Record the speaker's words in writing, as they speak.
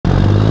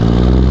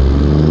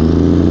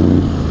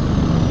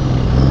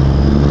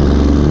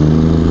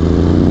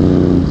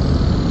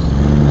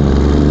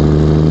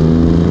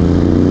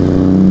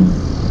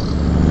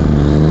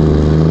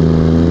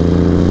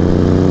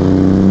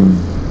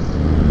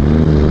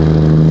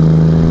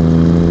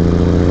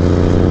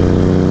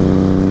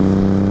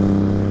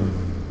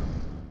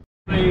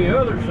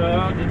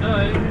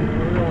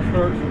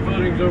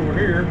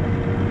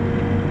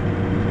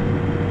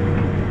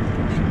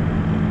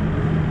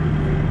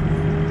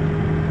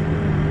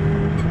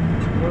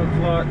looks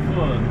like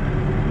fun.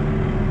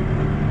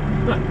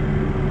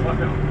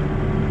 Wow.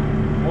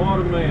 What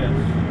a mess.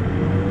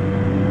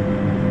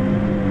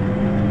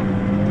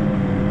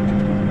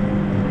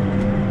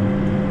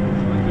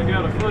 They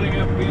got a footing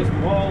up against the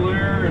wall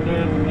there, and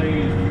then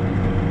these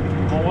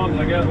ones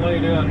I got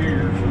laid out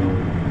here. So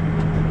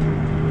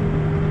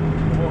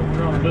what we're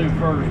going to do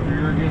first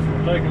here, I guess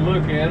we'll take a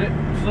look at it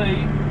and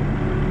see.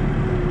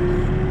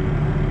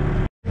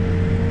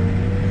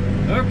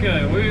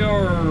 Okay, we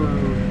are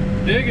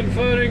digging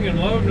footing and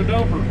loading the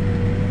dumper.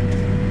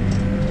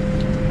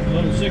 A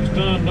little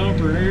 6-ton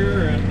dumper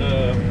here, and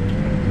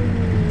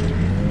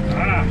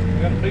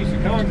got a piece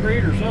of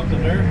concrete or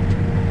something there.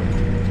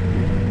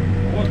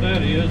 What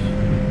that is.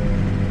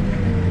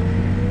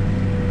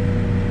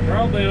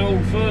 Probably an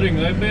old footing.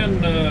 They've been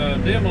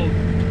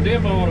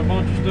demoing a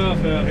bunch of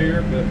stuff out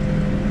here, but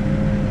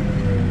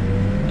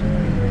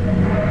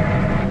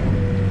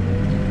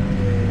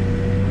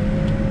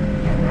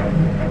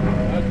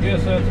I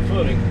guess that's a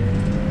footing.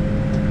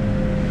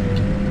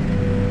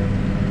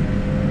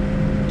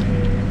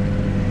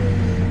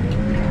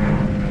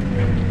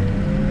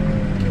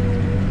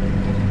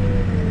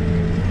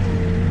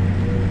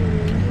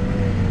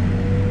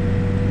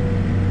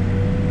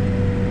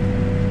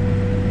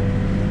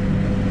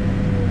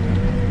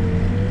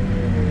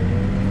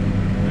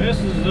 This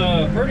is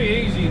pretty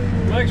easy,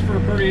 makes for a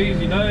pretty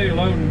easy day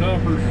loading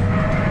dumpers.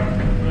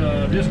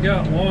 Just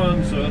got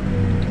one, so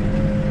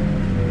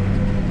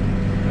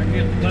I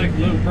get to take a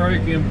little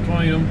break in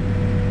between them.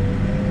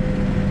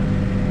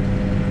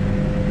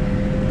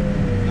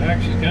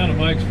 Actually kind of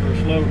makes for a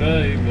slow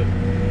day, but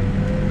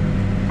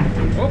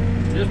oh,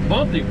 just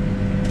bumped him.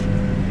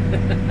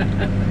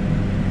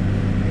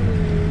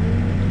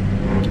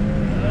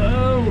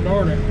 Oh,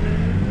 darn it.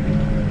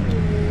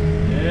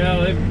 Yeah,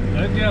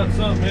 they've got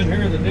something in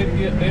here that didn't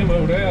get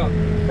demoed out.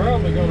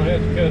 Probably gonna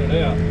have to cut it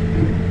out.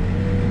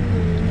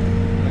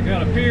 I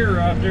got a pier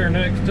right there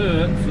next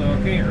to it, so I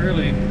can't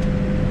really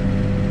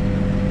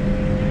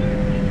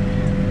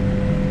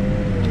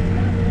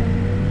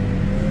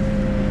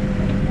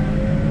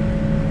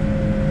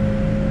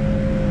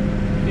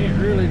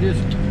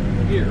just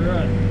get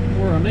right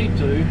where I need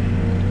to.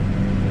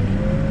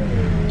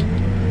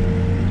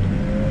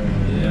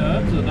 Yeah,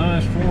 that's a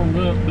nice formed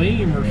up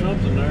beam or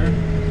something there.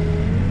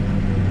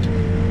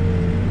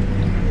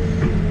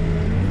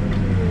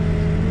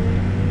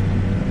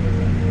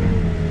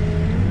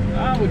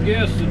 I would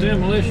guess the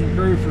demolition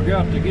crew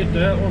forgot to get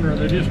that one, or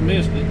they just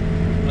missed it.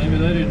 Maybe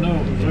they didn't know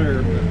it was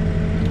there.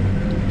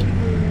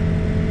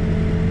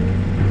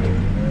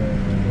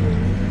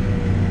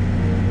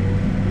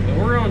 But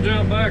we're going to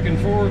jump back and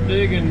forth,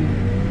 digging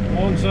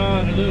one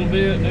side a little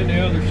bit and then the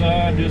other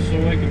side, just so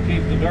we can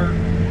keep the dirt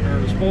or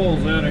the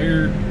spoils out of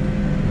here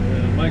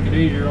and make it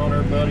easier on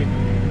everybody.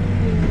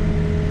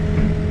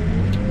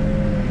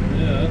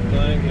 Yeah, that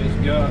thing has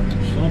got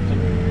something.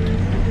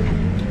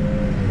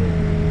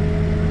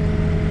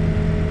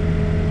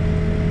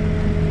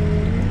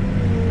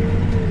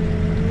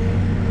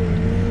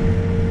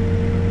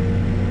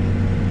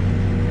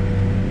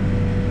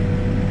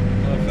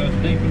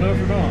 Deep enough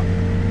or not.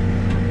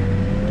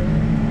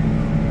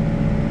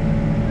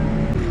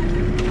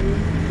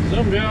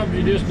 Some jobs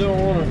you just don't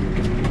want to.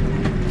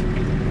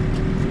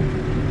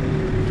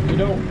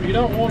 You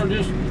don't want to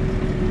just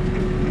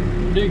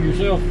dig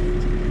yourself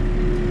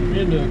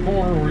into a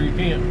corner where you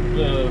can't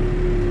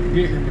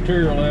get your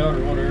material out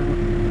or whatever.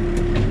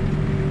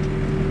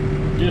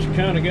 Just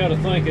kind of got to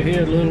think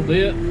ahead a little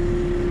bit.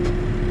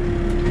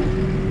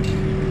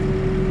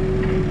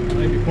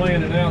 Maybe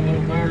plan it out a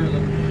little better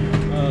than.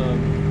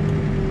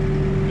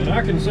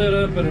 I can set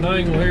up at an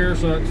angle here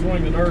so I can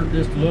swing the dirt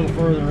just a little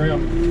further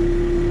out,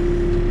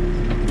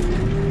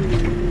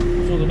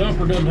 so the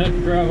dumper doesn't have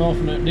to drive off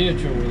in that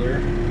ditch over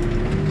there.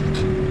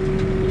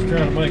 Just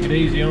trying to make it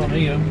easy on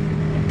him.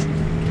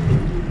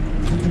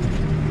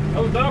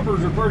 Those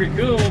dumpers are pretty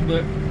cool,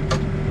 but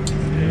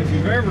if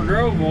you've ever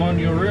drove one,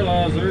 you'll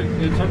realize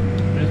it's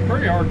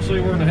pretty hard to see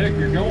where in the heck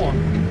you're going.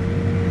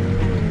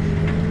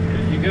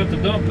 You got the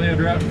dump bed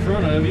right in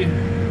front of you.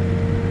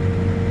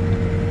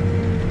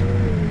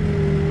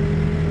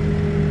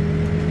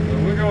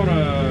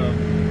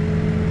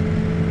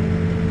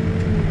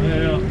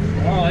 Well,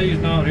 while he's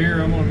not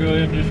here, I'm going to go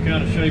ahead and just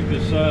kind of shape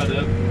this side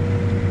up.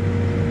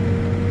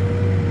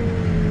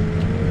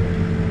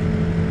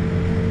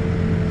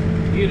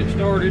 Get it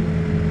started.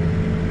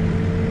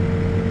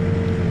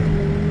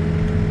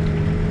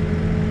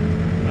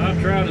 I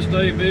try to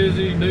stay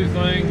busy, do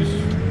things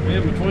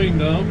in between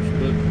dumps,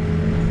 but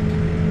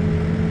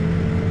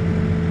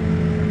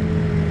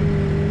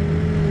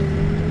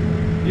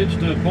gets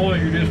to a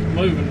point you're just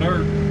moving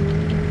dirt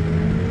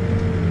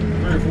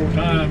 3 or 4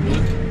 times.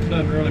 It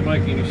doesn't really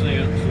make any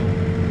sense. So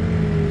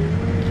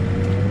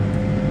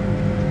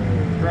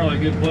probably a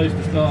good place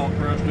to stop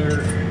right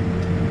there.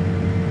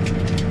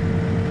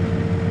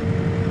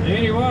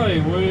 Anyway,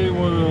 we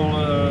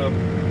will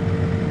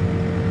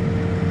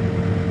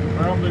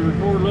probably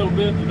record a little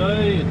bit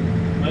today and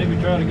maybe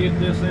try to get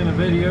this in a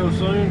video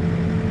soon.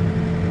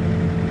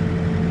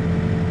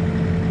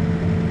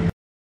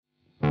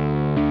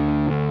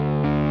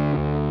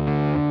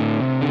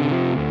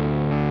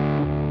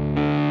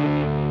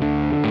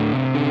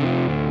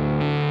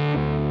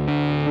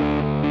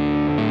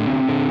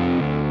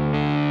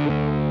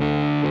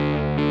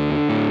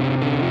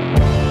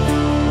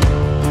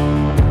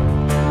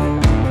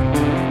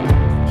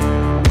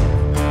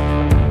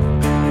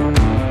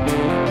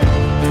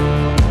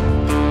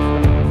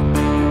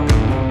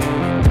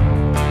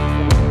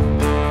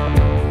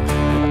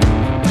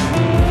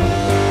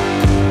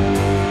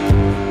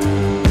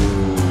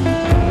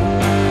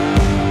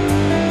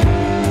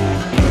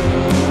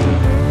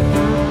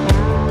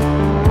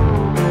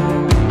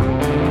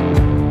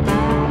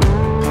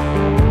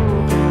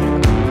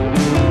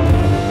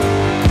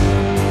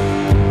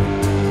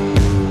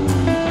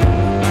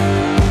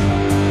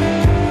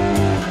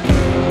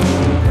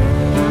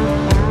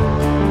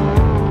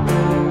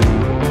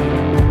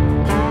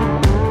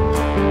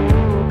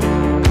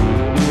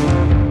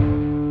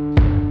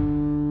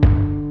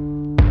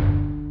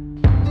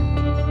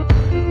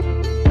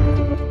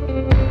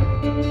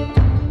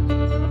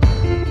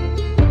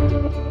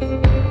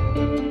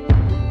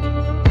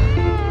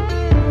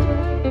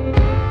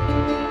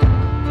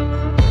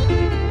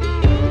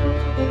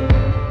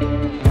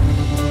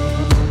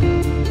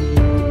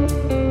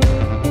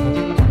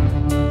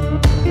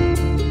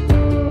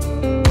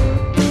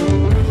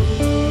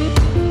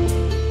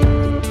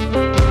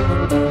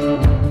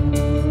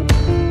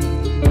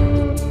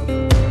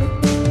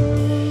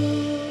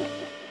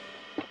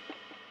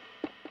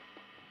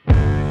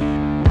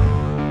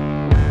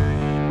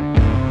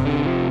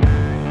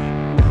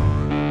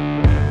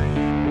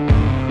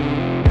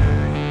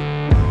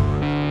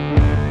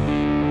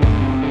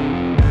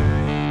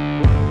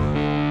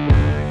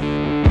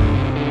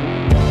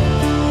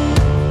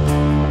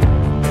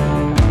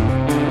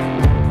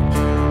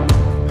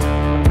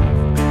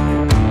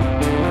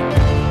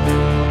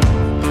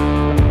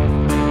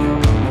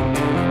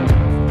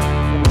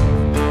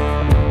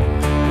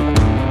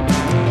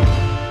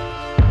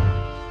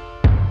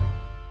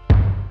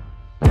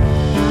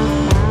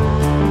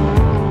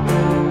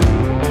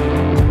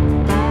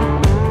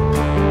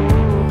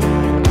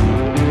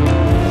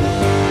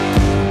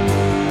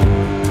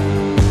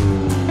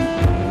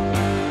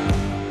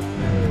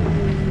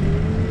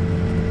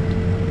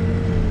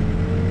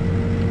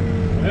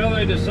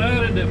 they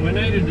decided that we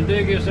needed to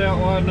dig this out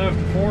wide enough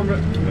to form it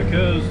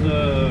because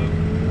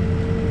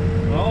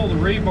all the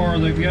rebar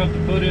they've got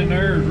to put in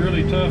there is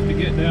really tough to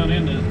get down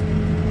into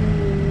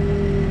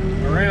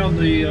around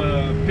the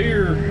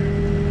pier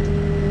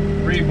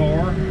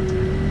rebar,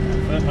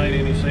 if that made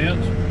any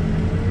sense.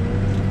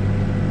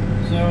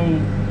 So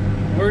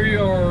we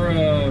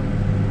are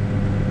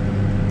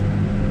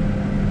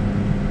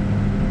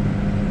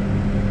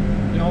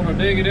going to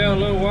dig it out a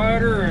little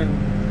wider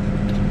and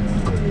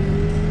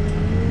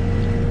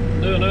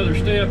do another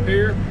step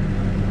here.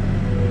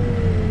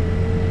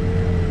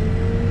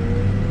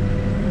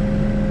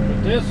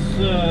 But this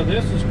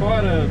is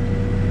quite a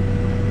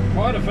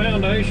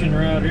foundation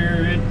right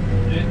here.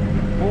 It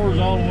pours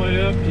all the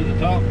way up to the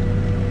top of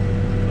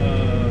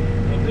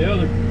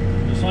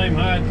the same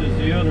height as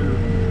the other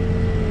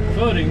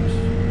footings,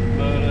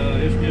 but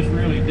it's just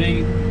really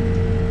deep.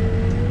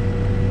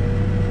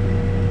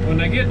 When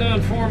they get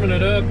done forming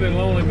it up,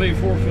 it'll only be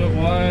 4 foot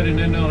wide, and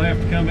then they'll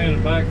have to come in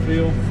and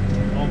backfill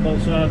on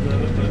both sides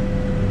of it.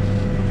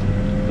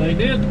 But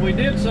we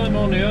did some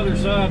on the other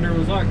side. There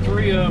was like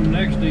 3 of them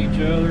next to each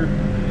other,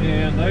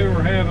 and they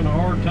were having a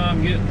hard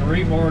time getting the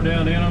rebar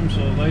down in them,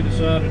 so they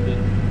decided that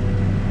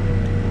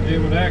it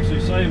would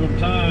actually save them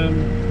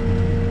time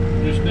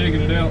just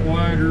digging it out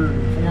wider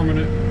and forming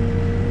it.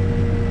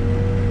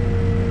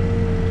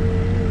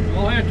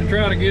 I'll have to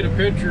try to get a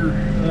picture.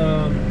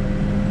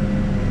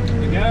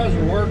 The guys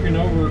are working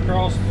over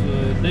across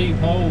the deep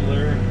hole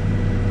there.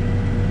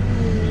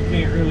 You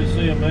can't really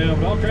see them now,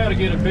 but I'll try to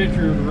get a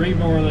picture of the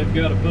rebar they've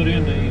got to put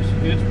in these.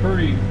 It's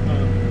pretty,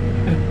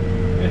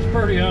 it's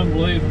pretty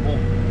unbelievable,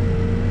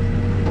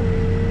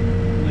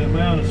 the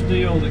amount of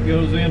steel that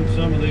goes into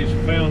some of these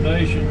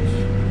foundations.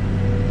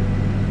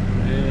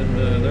 And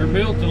they're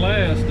built to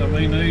last. I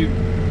mean, they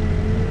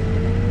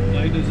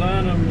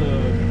design them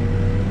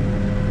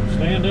to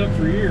stand up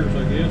for years,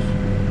 I guess.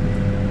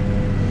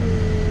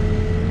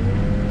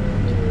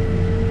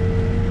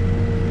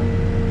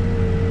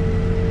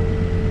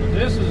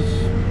 This is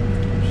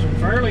some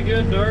fairly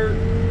good dirt,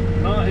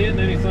 not hitting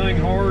anything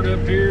hard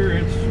up here.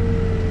 It's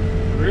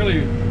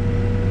really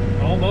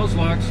almost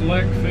like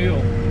select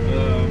fill.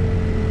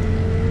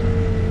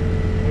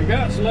 We've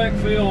got select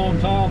fill on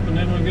top, and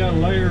then we've got a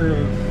layer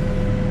of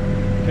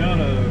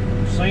kind of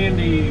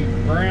sandy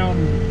brown,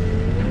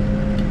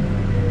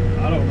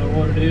 I don't know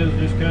what it is,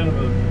 just kind of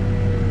a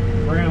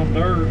brown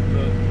dirt.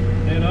 But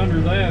then under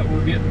that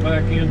we're getting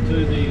back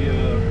into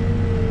the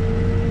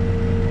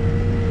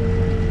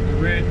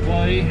red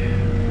clay.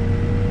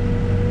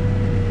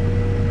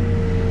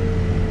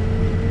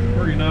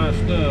 Pretty nice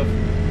stuff.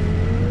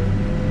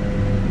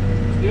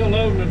 Still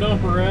loading the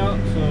dumper out,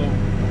 so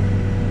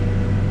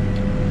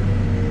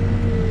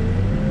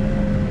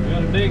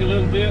gotta dig a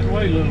little bit and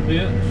wait a little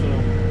bit, so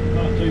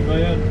not too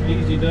bad.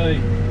 Easy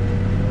day.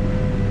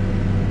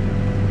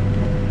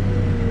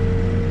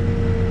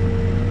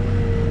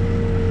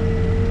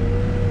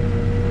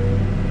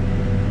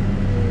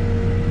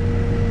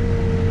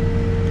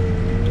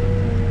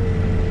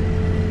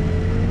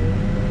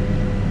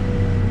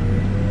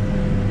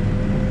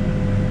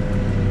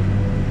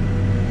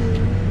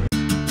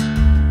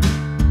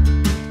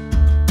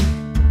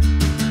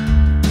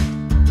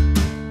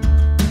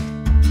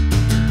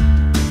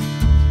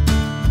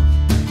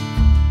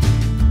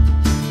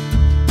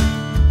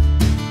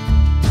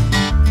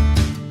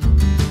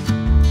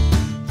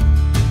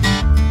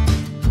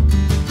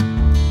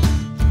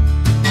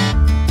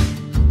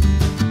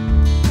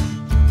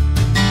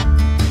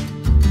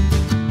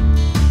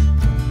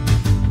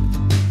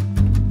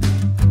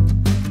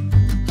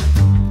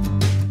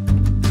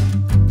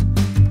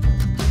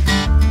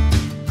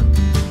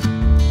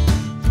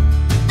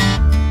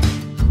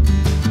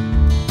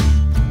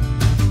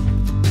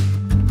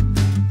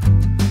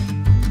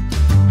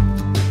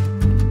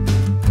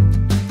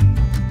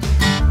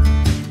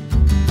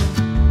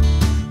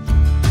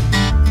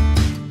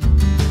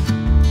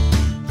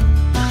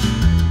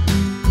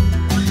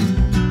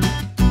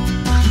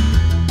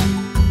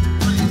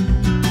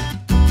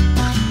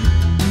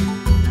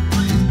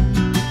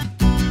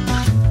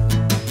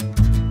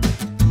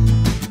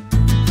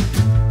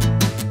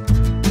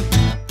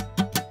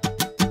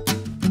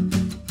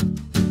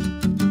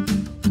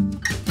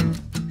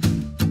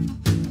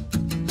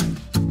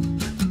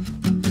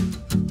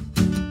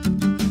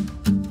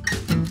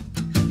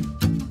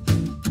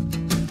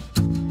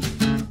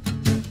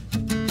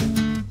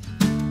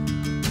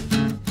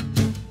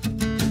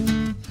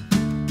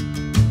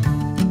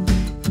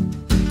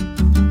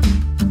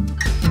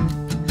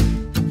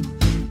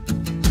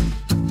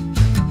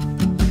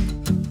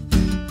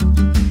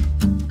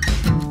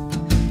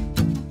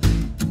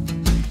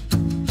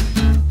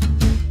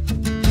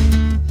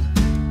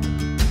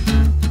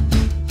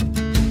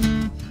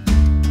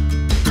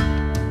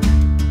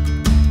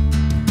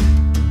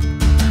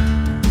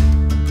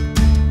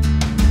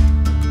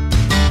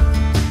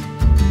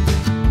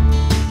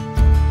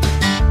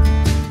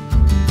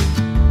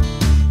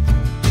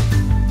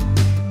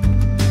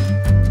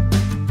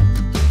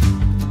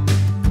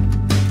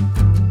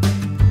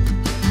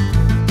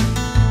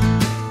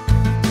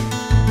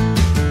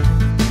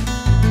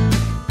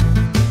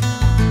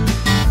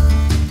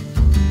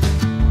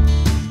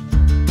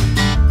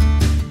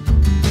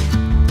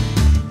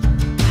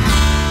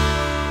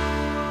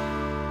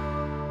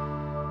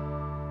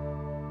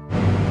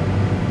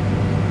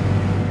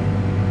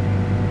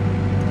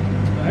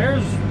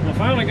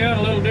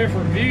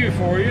 view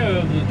for you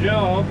of the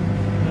job.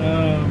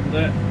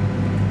 That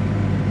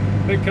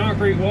big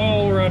concrete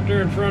wall right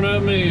there in front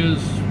of me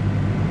is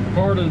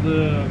part of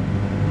the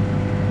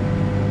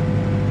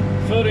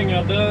footing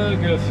I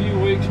dug a few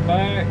weeks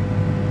back.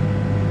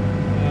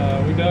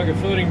 We dug a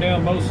footing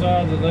down both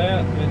sides of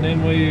that, and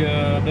then we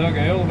dug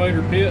an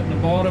elevator pit in the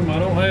bottom. I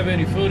don't have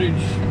any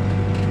footage.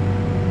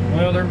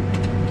 Well,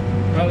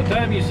 by the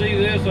time you see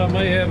this, I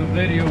may have a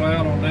video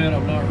out on that.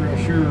 I'm not real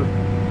sure.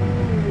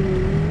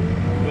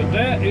 But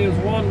that is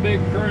one big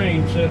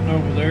crane sitting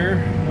over there.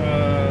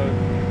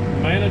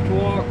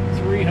 Manitowoc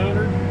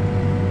 300.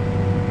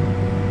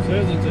 It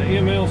says it's a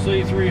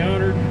MLC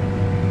 300.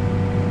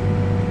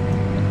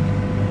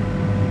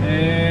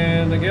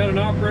 And they got an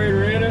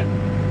operator in it.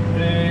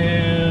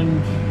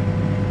 And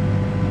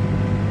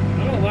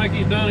I don't think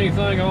he's done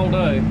anything all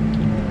day.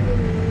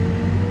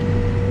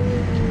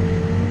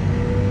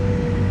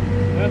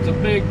 That's a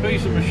big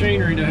piece of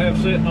machinery to have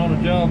sitting on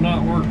a job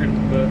not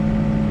working, but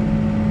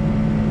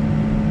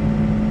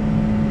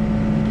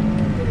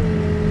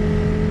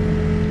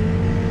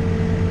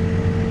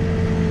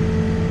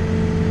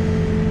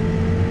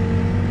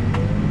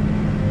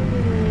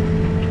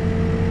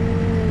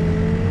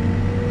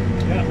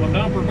got my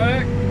dumper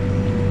back.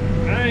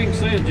 I can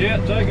see a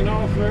jet taking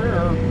off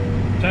there, or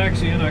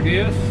taxiing, I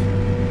guess.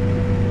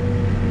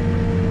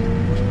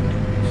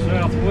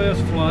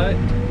 Southwest flight.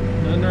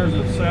 Then there's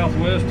a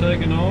Southwest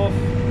taking off.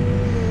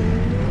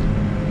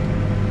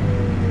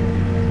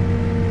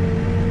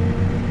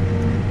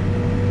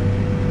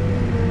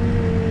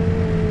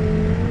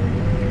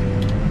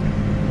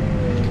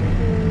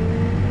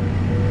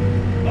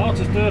 Lots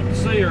of stuff to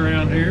see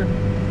around here.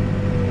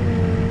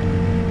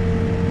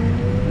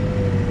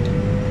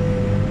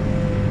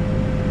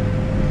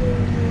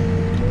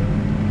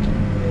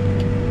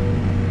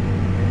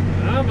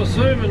 I'm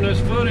assuming this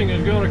footing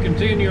is going to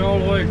continue all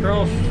the way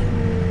across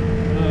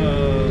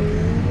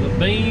the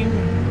beam.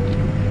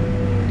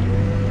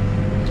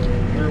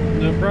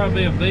 There'll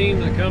probably be a beam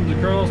that comes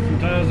across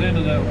and ties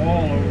into that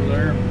wall over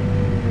there.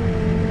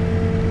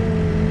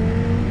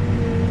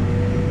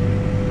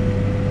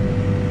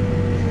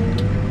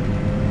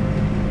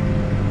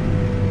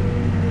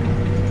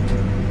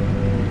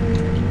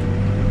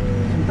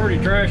 Some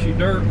pretty trashy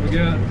dirt we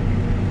got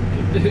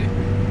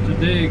to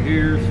dig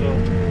here, so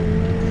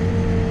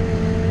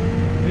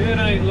it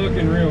ain't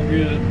looking real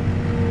good.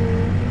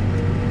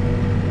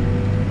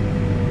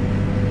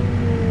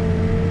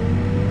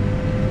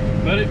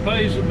 But it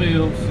pays the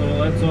bills,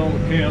 so that's all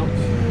that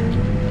counts.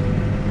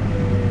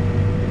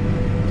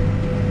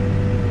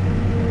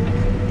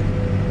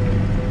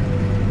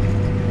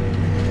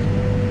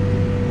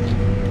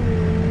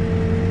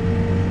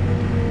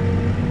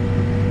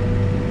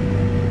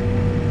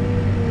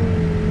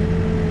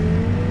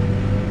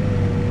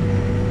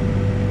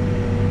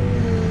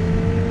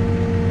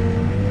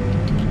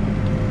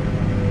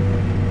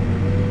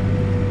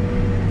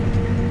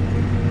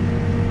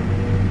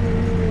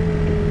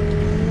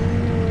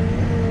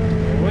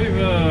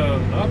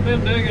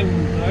 Been digging,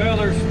 well,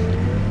 there's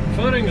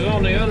footings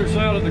on the other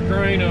side of the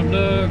crane I've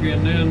dug,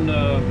 and then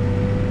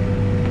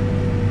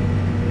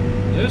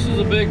this is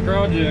a big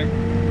project,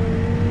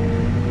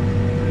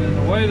 and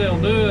the way they'll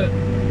do it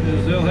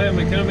is they'll have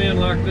me come in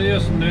like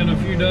this, and then a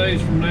few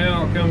days from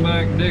now I'll come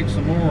back and dig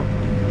some more.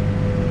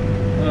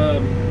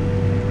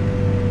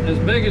 As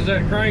big as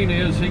that crane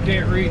is, he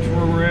can't reach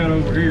where we're at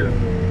over here.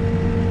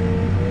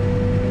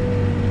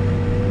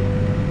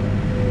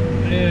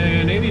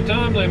 And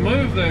anytime they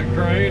move that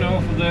crane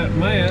off of that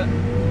mat,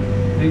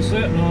 he's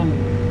sitting on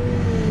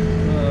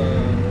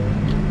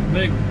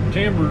big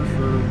timbers,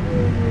 or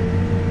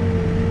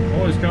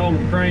always call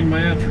them crane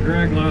mats or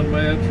dragline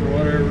mats or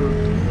whatever.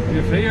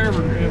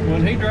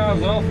 When he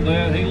drives off of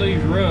that, he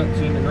leaves ruts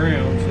in the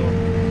ground. So